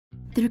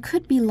There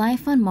could be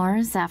life on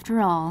Mars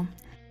after all.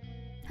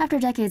 After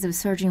decades of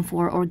searching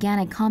for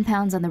organic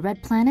compounds on the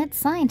red planet,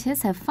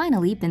 scientists have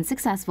finally been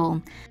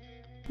successful.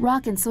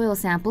 Rock and soil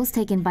samples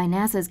taken by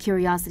NASA's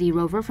Curiosity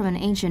rover from an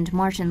ancient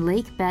Martian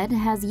lake bed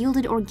has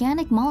yielded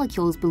organic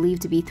molecules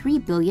believed to be 3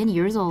 billion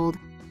years old.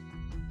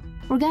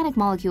 Organic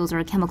molecules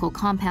are chemical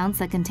compounds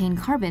that contain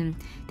carbon.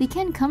 They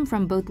can come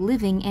from both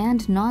living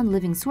and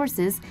non-living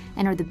sources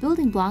and are the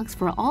building blocks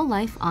for all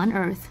life on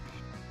Earth.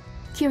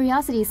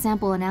 Curiosity's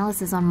sample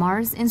analysis on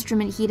Mars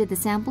instrument heated the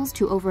samples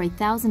to over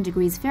 1,000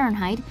 degrees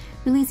Fahrenheit,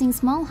 releasing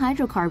small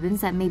hydrocarbons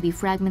that may be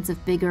fragments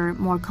of bigger,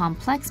 more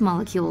complex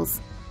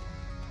molecules.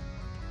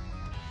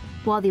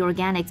 While the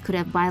organics could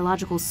have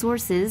biological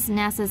sources,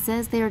 NASA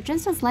says they are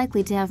just as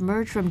likely to have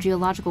merged from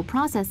geological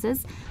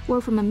processes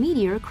or from a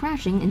meteor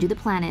crashing into the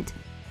planet.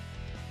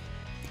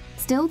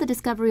 Still, the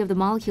discovery of the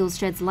molecules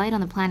sheds light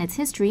on the planet's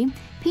history,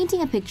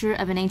 painting a picture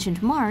of an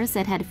ancient Mars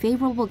that had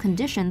favorable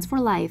conditions for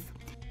life.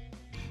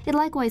 It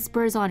likewise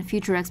spurs on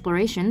future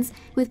explorations,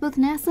 with both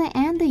NASA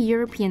and the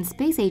European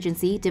Space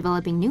Agency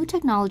developing new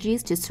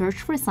technologies to search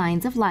for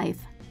signs of life.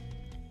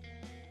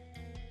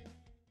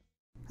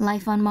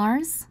 Life on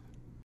Mars?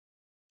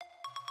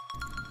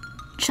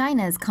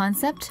 China's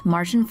concept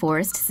Martian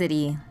forest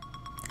city.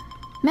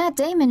 Matt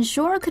Damon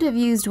sure could have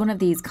used one of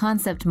these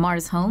concept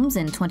Mars homes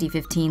in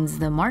 2015's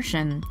The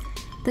Martian.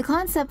 The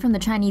concept from the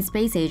Chinese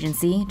Space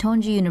Agency,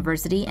 Tongji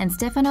University, and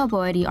Stefano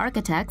Boeri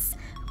Architects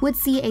would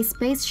see a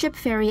spaceship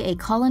ferry a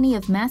colony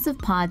of massive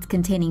pods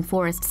containing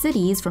forest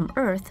cities from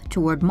Earth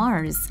toward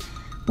Mars.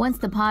 Once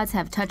the pods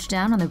have touched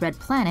down on the red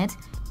planet,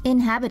 in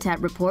Habitat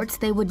reports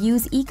they would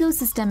use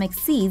ecosystemic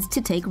seeds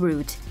to take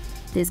root.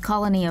 This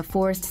colony of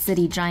forest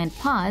city giant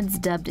pods,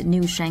 dubbed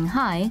New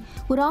Shanghai,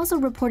 would also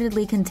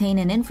reportedly contain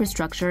an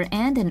infrastructure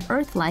and an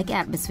Earth-like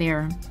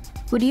atmosphere.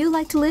 Would you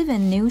like to live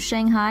in New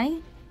Shanghai?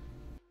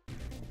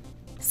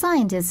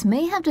 Scientists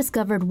may have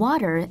discovered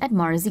water at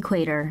Mars'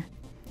 equator.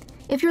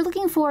 If you're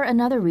looking for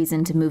another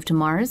reason to move to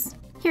Mars,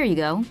 here you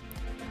go.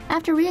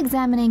 After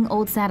re-examining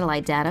old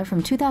satellite data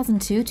from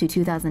 2002 to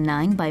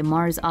 2009 by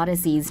Mars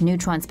Odyssey's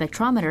neutron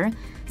spectrometer,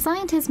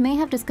 scientists may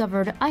have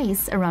discovered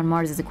ice around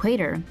Mars'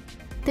 equator.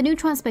 The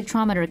neutron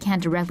spectrometer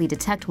can't directly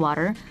detect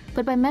water,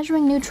 but by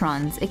measuring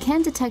neutrons, it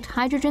can detect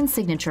hydrogen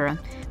signature,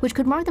 which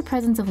could mark the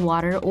presence of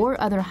water or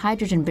other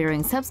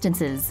hydrogen-bearing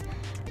substances.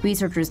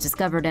 Researchers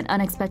discovered an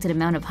unexpected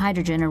amount of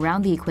hydrogen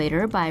around the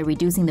equator by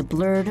reducing the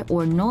blurred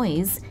or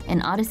noise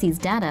in Odyssey's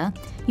data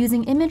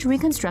using image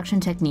reconstruction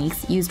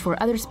techniques used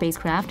for other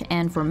spacecraft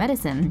and for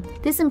medicine.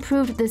 This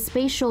improved the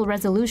spatial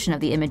resolution of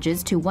the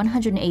images to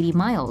 180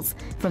 miles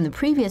from the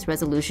previous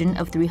resolution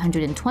of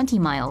 320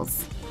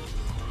 miles.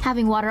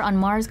 Having water on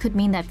Mars could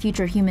mean that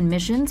future human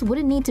missions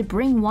wouldn't need to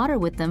bring water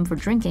with them for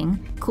drinking,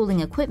 cooling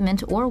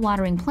equipment, or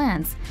watering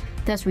plants,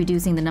 thus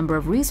reducing the number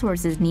of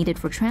resources needed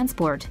for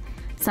transport.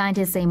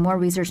 Scientists say more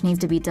research needs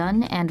to be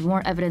done and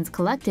more evidence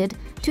collected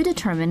to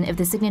determine if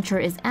the signature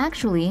is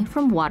actually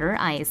from water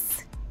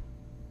ice.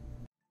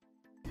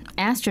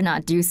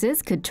 Astronaut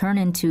juices could turn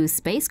into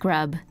space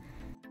grub.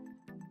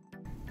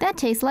 That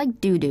tastes like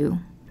doo-doo.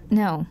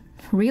 No,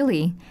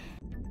 really.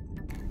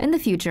 In the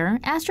future,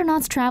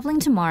 astronauts traveling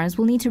to Mars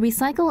will need to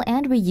recycle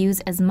and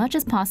reuse as much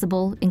as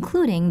possible,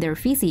 including their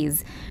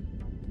feces.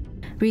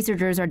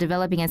 Researchers are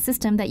developing a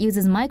system that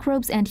uses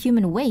microbes and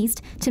human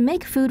waste to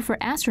make food for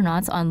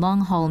astronauts on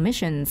long-haul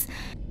missions.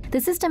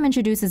 The system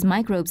introduces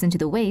microbes into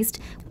the waste,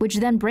 which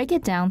then break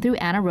it down through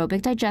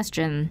anaerobic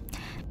digestion.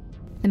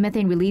 The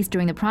methane released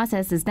during the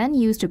process is then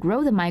used to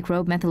grow the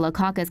microbe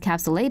Methylococcus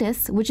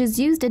capsulatus, which is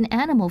used in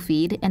animal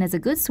feed and is a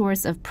good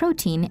source of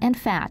protein and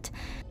fat.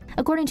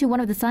 According to one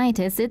of the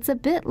scientists, it's a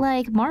bit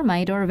like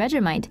Marmite or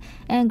Vegemite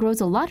and grows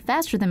a lot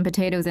faster than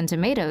potatoes and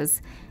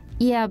tomatoes.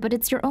 Yeah, but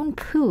it's your own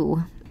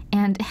poo.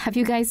 And have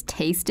you guys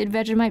tasted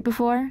Vegemite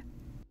before?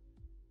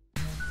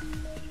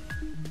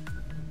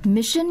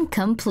 Mission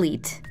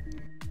complete.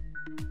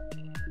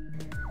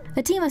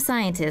 A team of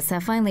scientists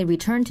have finally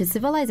returned to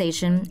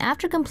civilization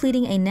after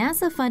completing a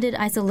NASA-funded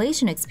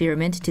isolation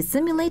experiment to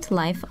simulate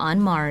life on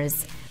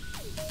Mars.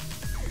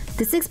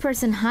 The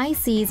 6-person High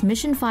Seas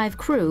Mission 5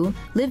 crew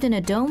lived in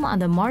a dome on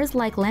the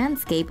Mars-like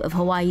landscape of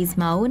Hawaii's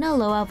Mauna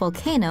Loa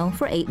volcano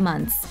for 8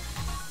 months.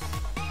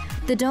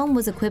 The dome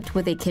was equipped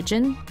with a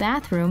kitchen,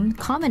 bathroom,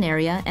 common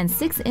area, and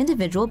 6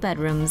 individual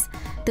bedrooms.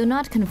 Though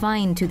not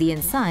confined to the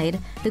inside,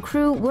 the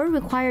crew were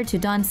required to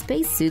don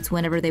spacesuits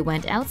whenever they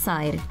went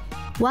outside.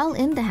 While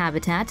in the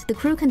habitat, the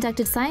crew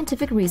conducted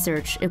scientific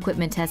research,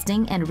 equipment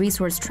testing, and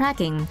resource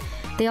tracking.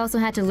 They also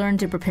had to learn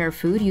to prepare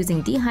food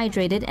using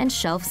dehydrated and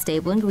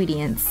shelf-stable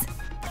ingredients.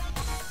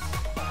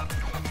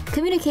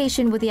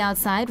 Communication with the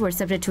outside were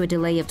subject to a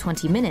delay of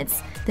 20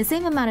 minutes, the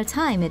same amount of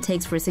time it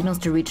takes for signals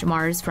to reach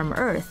Mars from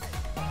Earth.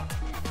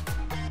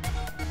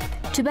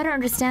 To better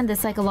understand the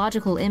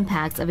psychological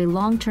impacts of a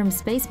long-term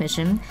space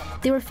mission,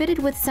 they were fitted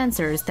with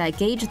sensors that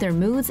gauged their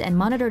moods and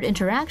monitored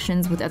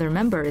interactions with other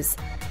members.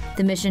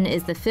 The mission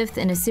is the 5th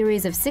in a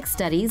series of 6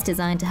 studies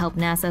designed to help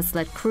NASA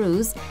select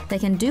crews that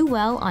can do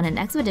well on an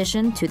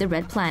expedition to the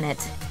Red Planet.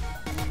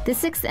 The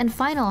sixth and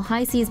final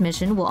high seas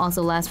mission will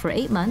also last for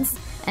 8 months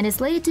and is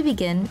slated to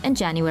begin in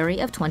January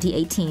of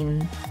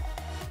 2018.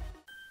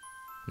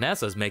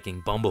 NASA's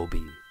making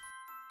Bumblebee.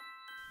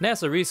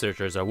 NASA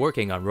researchers are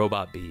working on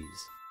robot bees.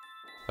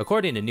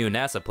 According to new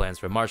NASA plans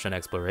for Martian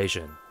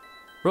exploration,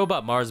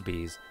 robot Mars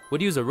bees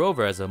would use a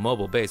rover as a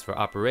mobile base for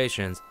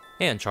operations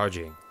and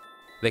charging.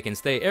 They can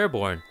stay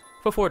airborne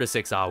for 4 to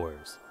 6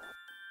 hours.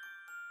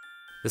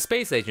 The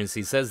space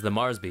agency says the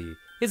Mars bee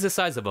is the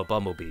size of a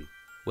bumblebee,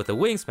 with a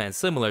wingspan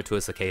similar to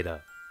a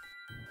cicada.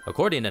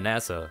 According to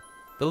NASA,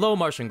 the low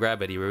Martian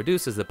gravity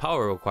reduces the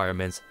power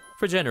requirements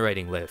for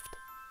generating lift.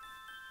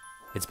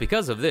 It's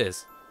because of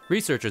this,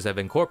 researchers have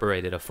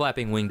incorporated a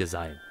flapping wing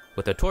design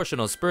with a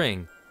torsional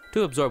spring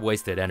to absorb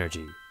wasted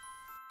energy.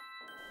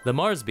 The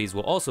Mars bees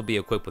will also be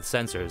equipped with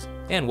sensors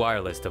and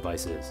wireless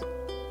devices.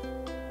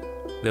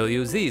 They'll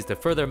use these to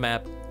further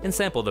map and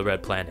sample the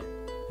red planet,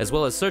 as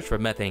well as search for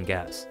methane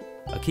gas,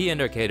 a key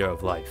indicator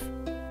of life,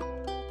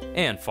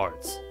 and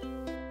farts.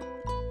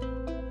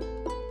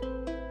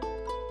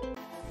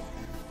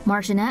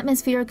 Martian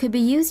atmosphere could be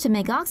used to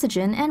make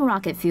oxygen and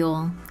rocket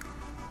fuel.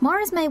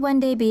 Mars may one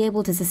day be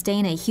able to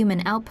sustain a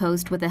human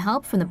outpost with the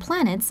help from the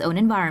planet's own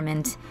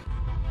environment.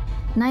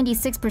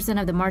 96%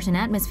 of the Martian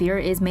atmosphere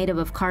is made up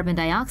of carbon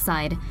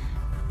dioxide.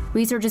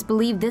 Researchers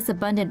believe this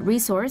abundant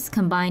resource,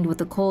 combined with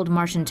the cold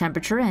Martian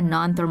temperature and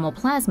non-thermal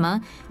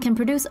plasma, can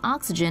produce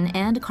oxygen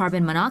and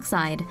carbon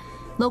monoxide.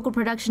 Local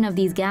production of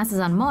these gases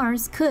on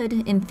Mars could,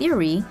 in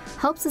theory,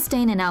 help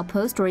sustain an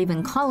outpost or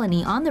even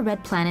colony on the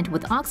red planet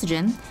with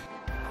oxygen,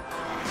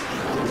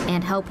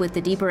 and help with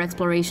the deeper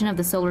exploration of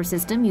the solar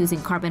system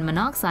using carbon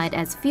monoxide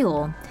as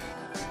fuel.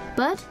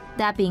 But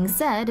that being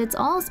said, it's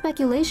all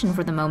speculation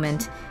for the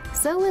moment,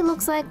 so it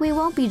looks like we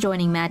won't be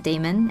joining Matt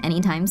Damon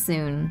anytime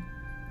soon.